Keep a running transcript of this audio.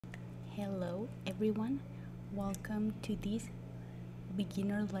Hello everyone, welcome to this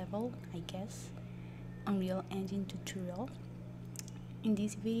beginner level, I guess, Unreal Engine tutorial. In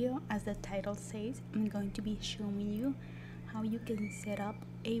this video, as the title says, I'm going to be showing you how you can set up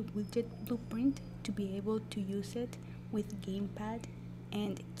a widget blueprint to be able to use it with Gamepad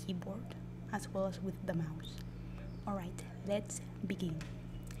and keyboard, as well as with the mouse. Alright, let's begin.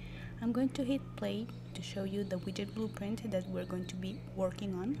 I'm going to hit play to show you the widget blueprint that we're going to be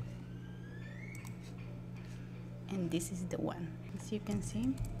working on. And this is the one. As you can see,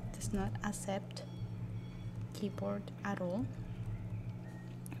 it does not accept keyboard at all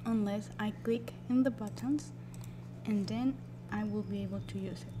unless I click in the buttons, and then I will be able to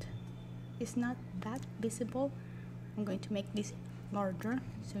use it. It's not that visible. I'm going to make this larger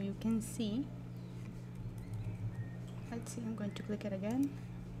so you can see. Let's see, I'm going to click it again,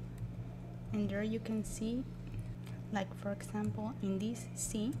 and there you can see, like for example in this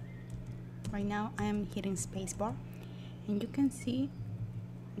C, right now I am hitting spacebar, and you can see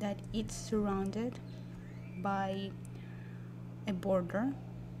that it's surrounded by a border,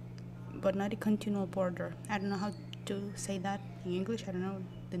 but not a continual border. I don't know how to say that in English. I don't know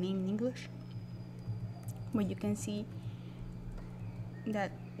the name in English, but you can see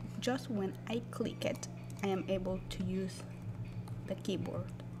that just when I click it, I am able to use the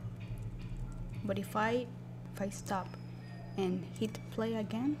keyboard. But if I stop and hit play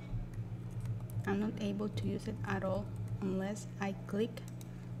again, I'm not able to use it at all unless I click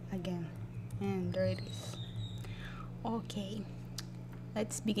again. And there it is. Okay,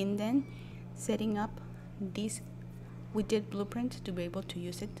 let's begin then setting up this widget blueprint to be able to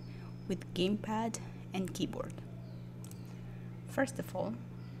use it with Gamepad and keyboard. First of all,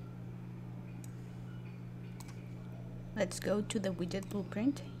 let's go to the widget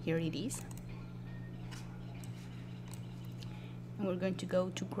blueprint. Here it is. And we're going to go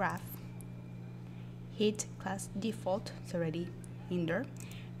to graph, hit class default, it's already in there,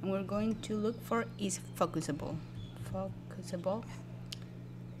 and we're going to look for is focusable.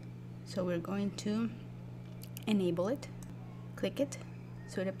 So we're going to enable it, click it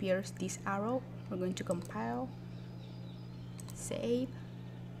so it appears this arrow. We're going to compile, save,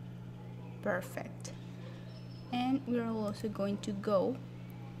 perfect. And we are also going to go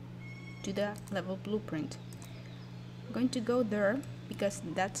to the level blueprint. I'm going to go there because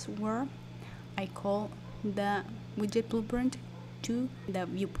that's where I call the widget blueprint to the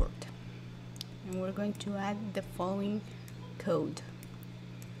viewport. And we're going to add the following code.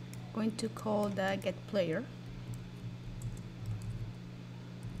 I'm going to call the get player.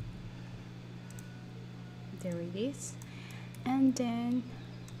 There it is. And then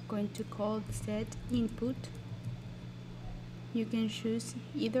going to call set input. You can choose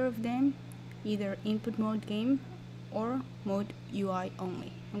either of them, either input mode game or mode UI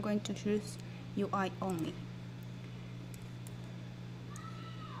only. I'm going to choose UI only.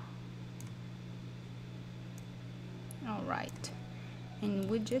 Alright, in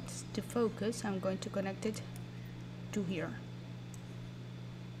widgets to focus, I'm going to connect it to here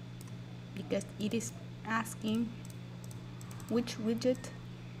because it is asking which widget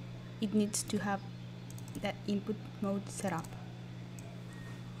it needs to have that input mode set up.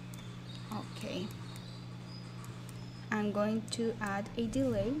 Okay, I'm going to add a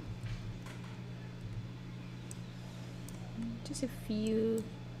delay, just a few,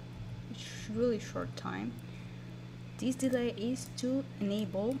 really short time. This delay is to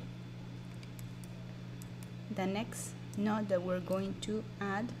enable the next node that we're going to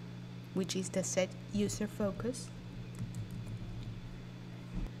add, which is the set user focus.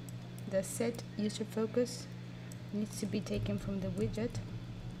 The set user focus needs to be taken from the widget.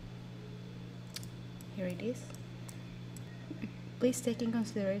 Here it is. Please take in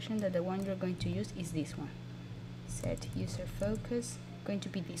consideration that the one you're going to use is this one. Set user focus, going to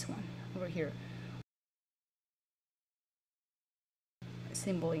be this one over here.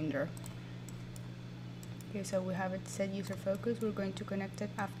 Symbol in there. Okay, so we have it set user focus. We're going to connect it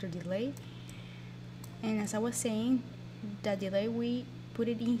after delay. And as I was saying, the delay we put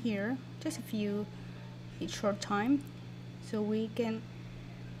it in here just a few short time so we can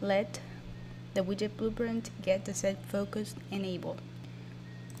let the widget blueprint get the set focus enabled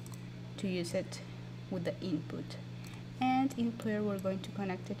to use it with the input. And in player we're going to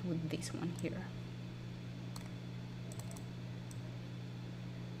connect it with this one here.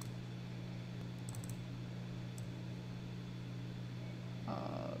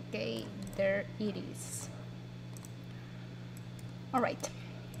 Okay, there it is. Alright,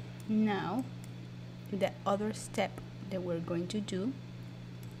 now the other step that we're going to do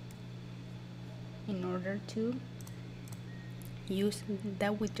in order to use the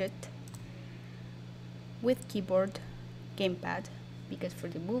widget with keyboard gamepad, because for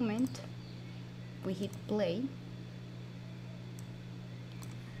the moment we hit play,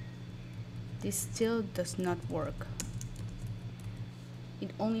 this still does not work.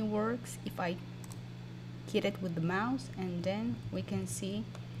 It only works if I hit it with the mouse, and then we can see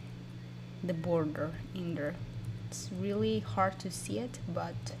the border in there. It's really hard to see it,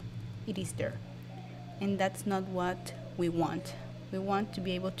 but it is there, and that's not what we want. We want to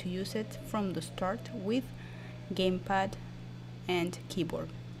be able to use it from the start with gamepad and keyboard.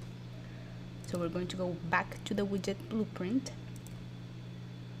 So we're going to go back to the widget blueprint.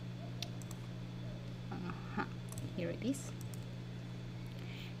 Here it is.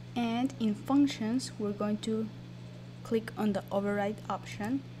 And in functions, we're going to click on the override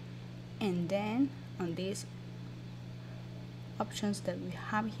option, and then on these options that we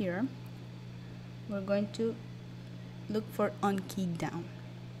have here, we're going to look for on key down.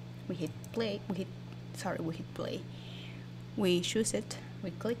 We hit play, we hit play. We choose it,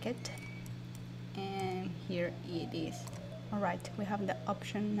 we click it, and here it is. Alright, we have the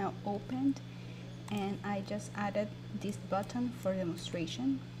option now opened, and I just added this button for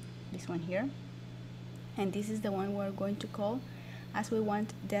demonstration, this one here, and this is the one we're going to call, as we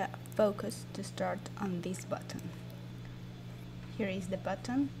want the focus to start on this button. Here is the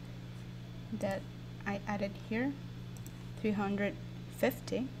button that I added here,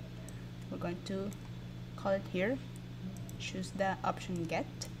 350. We're going to call it here, choose the option get,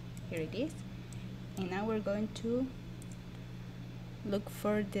 here it is, and now we're going to look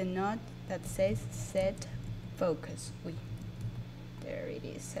for the node that says set focus. There it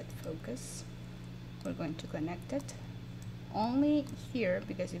is, set focus. We're going to connect it only here,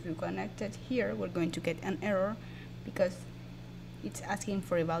 because if you connect it here, we're going to get an error because it's asking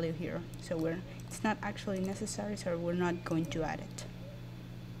for a value here, so it's not actually necessary, so we're not going to add it.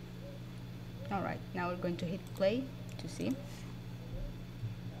 Alright, now we're going to hit play to see,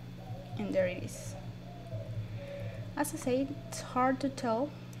 and there it is. As I said, it's hard to tell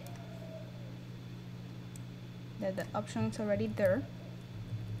that the option is already there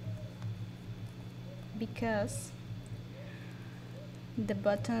because the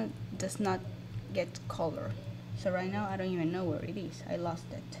button does not get color. So right now I don't even know where it is. I lost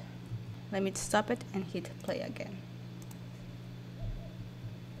it. Let me stop it and hit play again.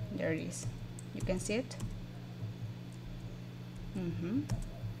 There it is. You can see it. You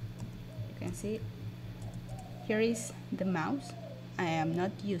can see it. Here is the mouse. I am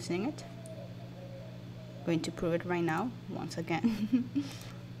not using it. Going to prove it right now once again.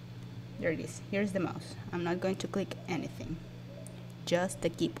 There it is. Here's the mouse. I'm not going to click anything, just the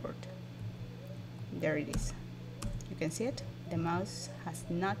keyboard. There it is. You can see it. The mouse has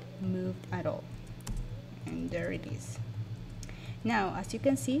not moved at all, and there it is. Now, as you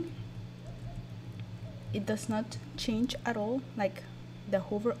can see, it does not change at all. Like, the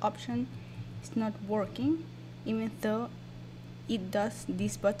hover option is not working, even though it does,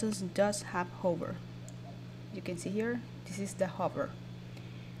 these buttons does have hover. You can see here, this is the hover,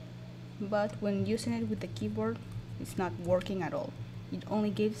 but when using it with the keyboard, it's not working at all. It only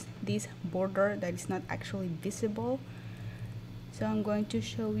gives this border that is not actually visible. So I'm going to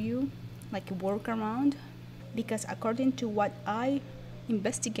show you like a workaround, because according to what I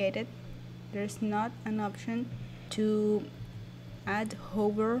investigated, there's not an option to add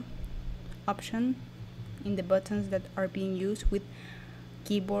hover option in the buttons that are being used with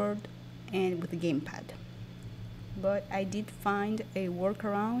keyboard and with the gamepad. But I did find a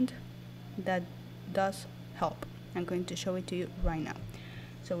workaround that does help. I'm going to show it to you right now.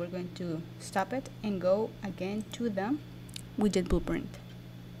 So we're going to stop it and go again to the widget blueprint.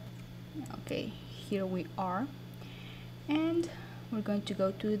 Okay, here we are, and we're going to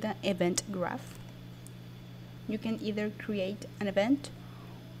go to the event graph. You can either create an event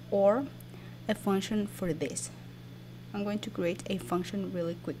or a function for this. I'm going to create a function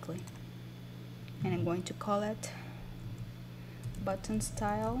really quickly, and I'm going to call it button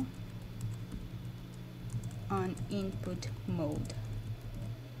style on input mode.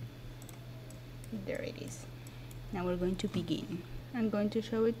 There it is. Now we're going to begin. I'm going to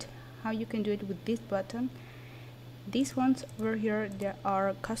show it how you can do it with this button. These ones over here, there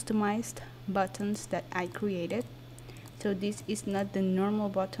are customized buttons that I created. So this is not the normal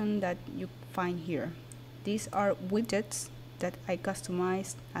button that you find here. These are widgets that I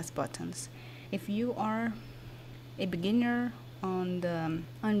customized as buttons. If you are a beginner on the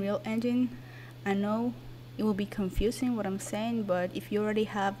Unreal Engine, I know it will be confusing what I'm saying, but if you already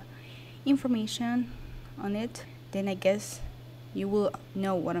have information on it, then I guess you will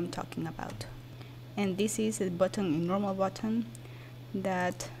know what I'm talking about. And this is a button, a normal button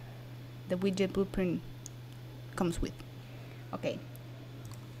that the widget blueprint comes with. Okay,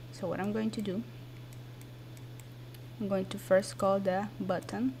 so what I'm going to do, I'm going to first call the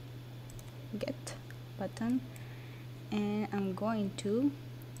button get button, and I'm going to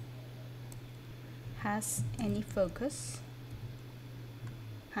has any focus,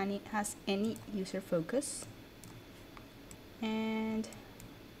 has any user focus, and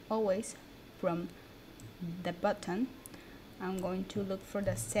always from the button I'm going to look for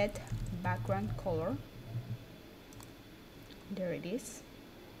the set background color. There it is.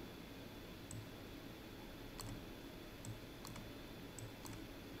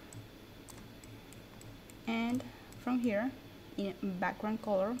 And from here in background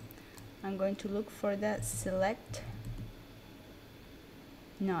color I'm going to look for the select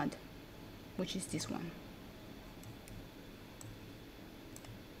node, which is this one,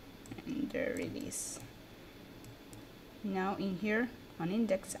 and there it is. Now in here on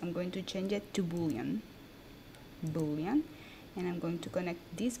index I'm going to change it to boolean, and I'm going to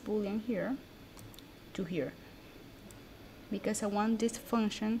connect this boolean here to here, because I want this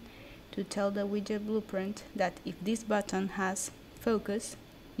function to tell the widget blueprint that if this button has focus,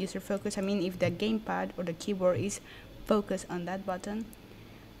 user focus, I mean if the gamepad or the keyboard is focused on that button,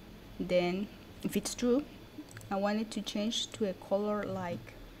 then if it's true, I want it to change to a color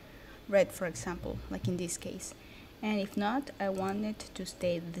like red, for example, like in this case. And if not, I want it to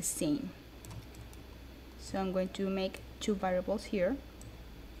stay the same. So I'm going to make two variables here.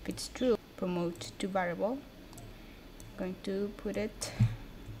 If it's true, promote to variable. I'm going to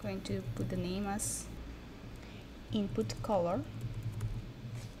put the name as input color.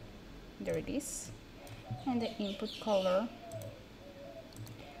 There it is. And the input color,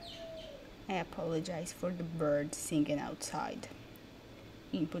 I apologize for the bird singing outside.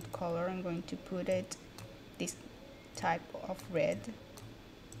 Input color, I'm going to put it this type of red,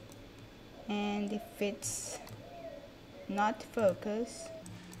 and if it's not focus,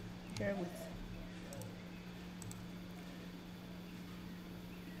 bear with,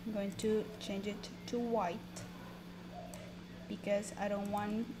 I'm going to change it to white, because I don't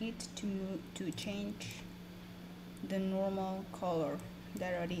want it to change the normal color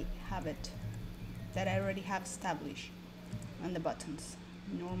that I already have established on the buttons.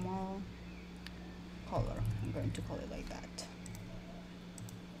 Normal color, I'm going to call it like that.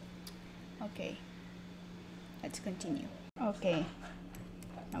 Okay, let's continue. Okay,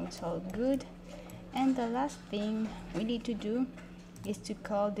 now it's all good, and the last thing we need to do is to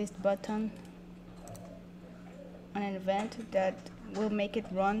call this button on an event that will make it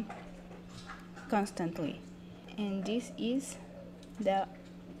run constantly, and this is the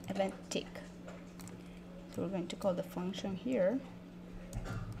event tick. So we're going to call the function here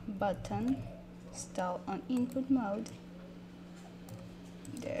button style on input mode.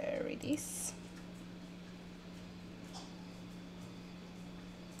 There it is.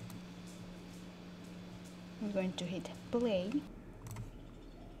 I'm going to hit play,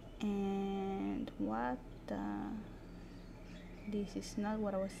 and what the, this is not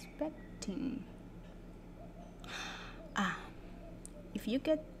what I was expecting. If you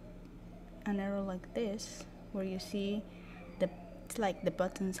get an error like this where you see it's like the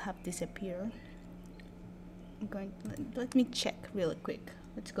buttons have disappeared, let me check really quick.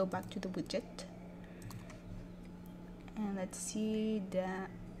 Let's go back to the widget and let's see the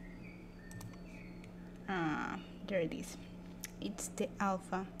there it is. It's the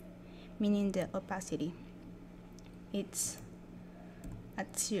alpha, meaning the opacity. It's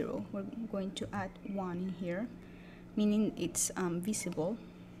at 0. We're going to add 1 in here, meaning it's visible.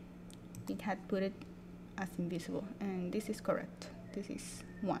 It had put it as invisible, and this is correct. This is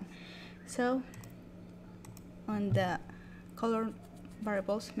 1. So on the color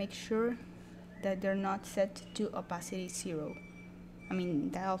variables, make sure that they're not set to opacity 0. I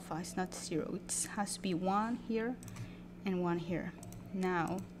mean, the alpha is not 0. It has to be 1 here and 1 here.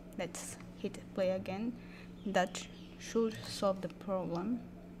 Now let's hit play again. That should solve the problem.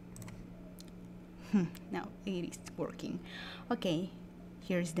 Now it is working. Okay,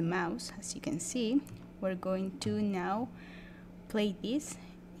 here's the mouse. As you can see, we're going to now play this,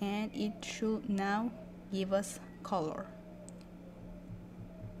 and it should now give us color.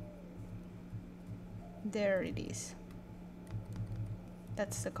 There it is.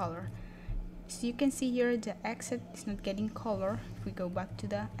 That's the color. So you can see here the exit is not getting color. If we go back to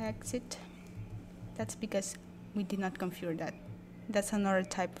the exit, that's because we did not configure that. That's another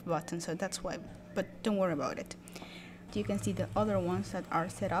type of button, so that's why, but don't worry about it. You can see the other ones that are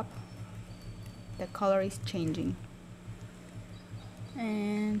set up, the color is changing.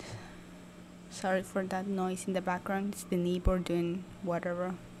 And sorry for that noise in the background, it's the neighbor doing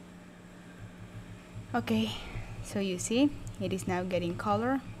whatever. Okay, So you see, it is now getting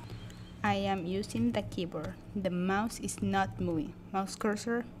color. I am using the keyboard. The mouse is not moving. Mouse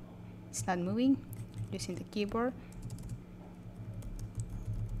cursor is not moving. Using the keyboard.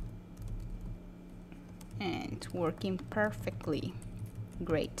 And it's working perfectly.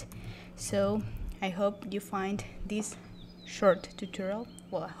 Great. So I hope you find this short tutorial,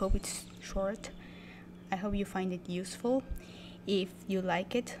 well, I hope it's short. I hope you find it useful. If you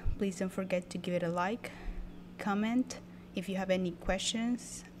like it, please don't forget to give it a like, comment. If you have any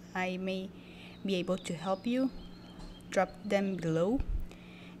questions, I may be able to help you. Drop them below.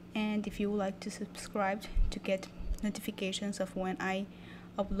 And if you would like to subscribe to get notifications of when I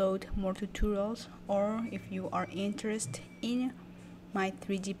upload more tutorials, or if you are interested in my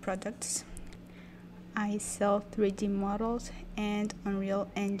 3D products, I sell 3D models and Unreal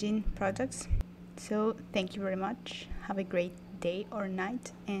Engine products. So thank you very much. Have a great day or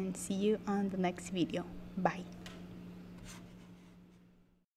night, and see you on the next video. Bye.